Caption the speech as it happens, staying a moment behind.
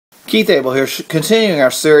Keith Abel here, continuing our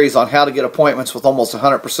series on how to get appointments with almost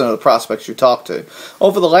 100% of the prospects you talk to.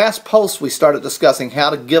 Over the last post, we started discussing how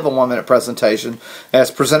to give a 1-minute presentation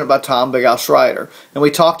as presented by Tom Big Al Schreider. And we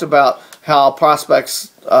talked about how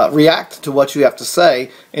prospects react to what you have to say,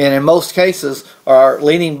 and in most cases are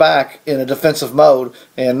leaning back in a defensive mode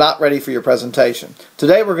and not ready for your presentation.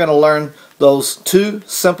 Today we're going to learn those 2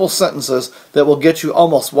 simple sentences that will get you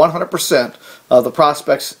almost 100% of the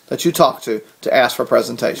prospects that you talk to ask for a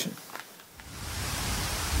presentation.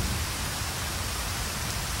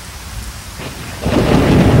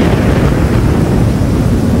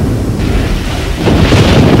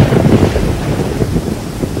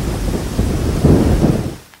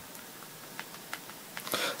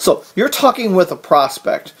 So you're talking with a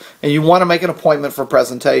prospect and you want to make an appointment for a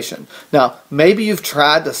presentation. Now, maybe you've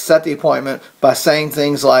tried to set the appointment by saying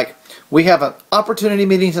things like, "We have an opportunity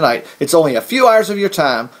meeting tonight. It's only a few hours of your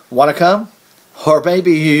time. Want to come?" Or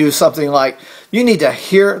maybe you use something like, "You need to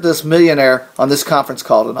hear this millionaire on this conference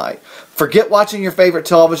call tonight. Forget watching your favorite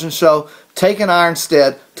television show. Take an hour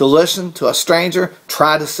instead to listen to a stranger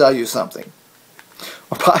try to sell you something."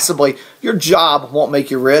 Or possibly, "Your job won't make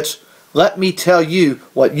you rich. Let me tell you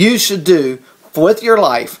what you should do with your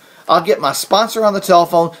life. I'll get my sponsor on the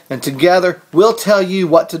telephone and together we'll tell you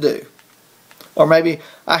what to do." Or maybe,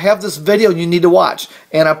 "I have this video you need to watch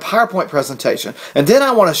and a PowerPoint presentation, and then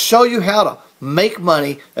I want to show you how to make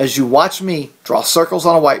money as you watch me draw circles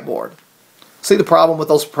on a whiteboard." See the problem with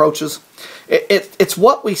those approaches? It's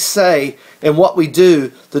what we say and what we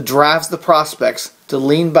do that drives the prospects to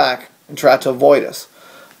lean back and try to avoid us.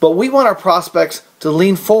 But we want our prospects to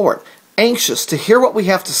lean forward, anxious to hear what we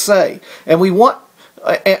have to say, and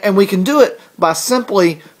we can do it by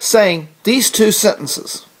simply saying these 2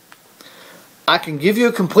 sentences. "I can give you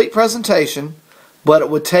a complete presentation, but it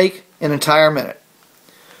would take an entire minute.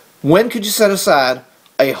 When could you set aside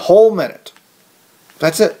a whole minute?"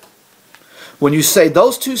 That's it. When you say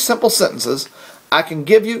those 2 simple sentences, "I can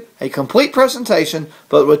give you a complete presentation,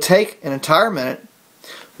 but it would take an entire minute.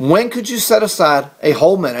 When could you set aside a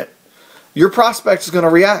whole minute?" your prospect is going to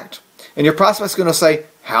react. And your prospect is going to say,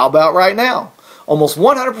 "How about right now?" Almost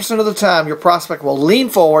 100% of the time, your prospect will lean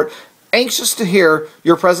forward, anxious to hear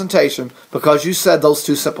your presentation because you said those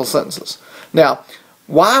 2 simple sentences. Now,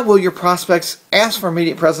 why will your prospects ask for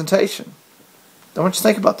immediate presentation? I want you to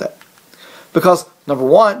think about that. Because, number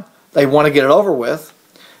 1, they want to get it over with.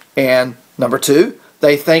 And number 2,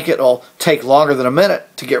 they think it'll take longer than a minute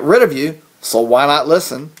to get rid of you, so why not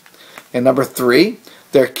listen? And number 3,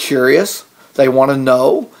 they're curious. They want to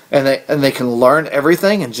know, and they can learn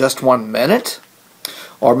everything in just 1 minute.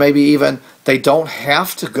 Or maybe even they don't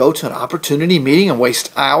have to go to an opportunity meeting and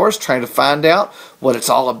waste hours trying to find out what it's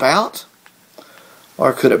all about.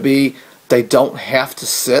 Or could it be they don't have to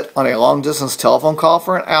sit on a long-distance telephone call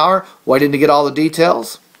for an hour waiting to get all the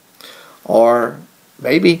details? Or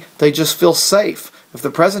maybe they just feel safe. If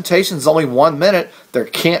the presentation is only 1 minute, there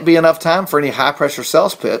can't be enough time for any high-pressure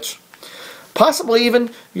sales pitch. Possibly even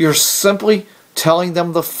you're simply telling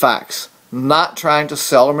them the facts, not trying to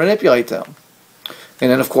sell or manipulate them.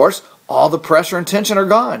 And then, of course, all the pressure and tension are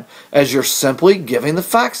gone as you're simply giving the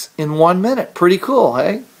facts in 1 minute. Pretty cool,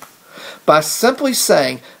 hey? By simply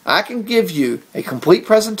saying, "I can give you a complete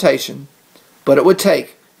presentation, but it would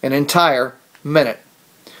take an entire minute.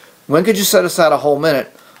 When could you set aside a whole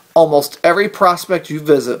minute?" almost every prospect you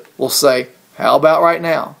visit will say, "How about right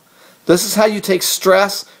now?" This is how you take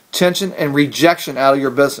stress, tension, and rejection out of your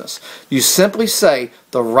business. You simply say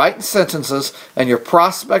the right sentences and your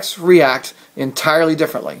prospects react entirely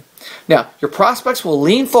differently. Now, your prospects will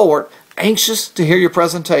lean forward, anxious to hear your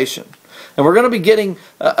presentation. And we're going to be getting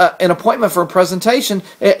an appointment for a presentation.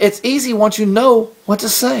 It's easy once you know what to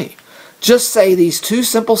say. Just say these 2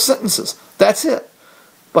 simple sentences. That's it.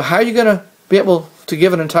 But how are you going to be able to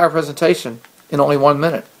give an entire presentation in only 1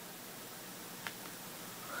 minute?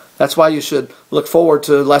 That's why you should look forward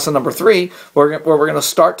to lesson number 3, where we're going to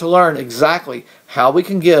start to learn exactly how we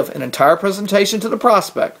can give an entire presentation to the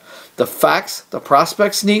prospect, the facts the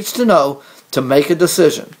prospect needs to know to make a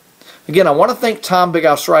decision. Again, I want to thank Tom Big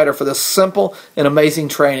Al Schreider for this simple and amazing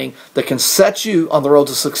training that can set you on the road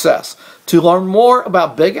to success. To learn more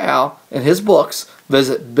about Big Al and his books,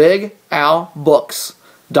 visit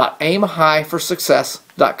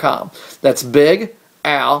bigalbooks.aimhighforsuccess.com. That's Big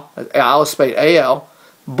Al, Al is spelled A-L,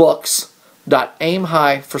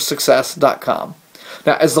 books.aimhighforsuccess.com.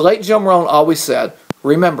 Now, as the late Jim Rohn always said,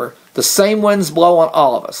 remember, the same winds blow on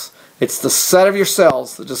all of us. It's the set of your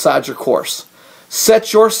sails that decides your course.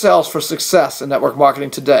 Set your sails for success in network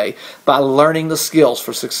marketing today by learning the skills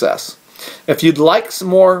for success. If you'd like some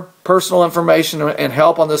more personal information and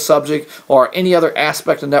help on this subject or any other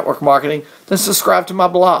aspect of network marketing, then subscribe to my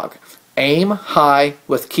blog,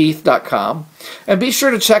 aimhighwithkeith.com, and be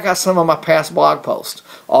sure to check out some of my past blog posts.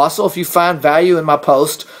 Also, if you find value in my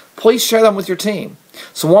post, please share them with your team.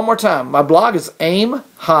 So one more time, my blog is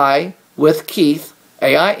aimhighwithkeith,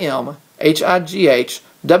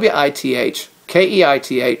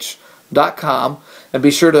 aimhighwithkeith.com, and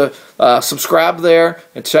be sure to subscribe there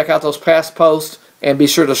and check out those past posts, and be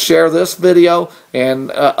sure to share this video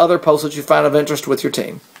and other posts that you find of interest with your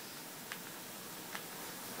team.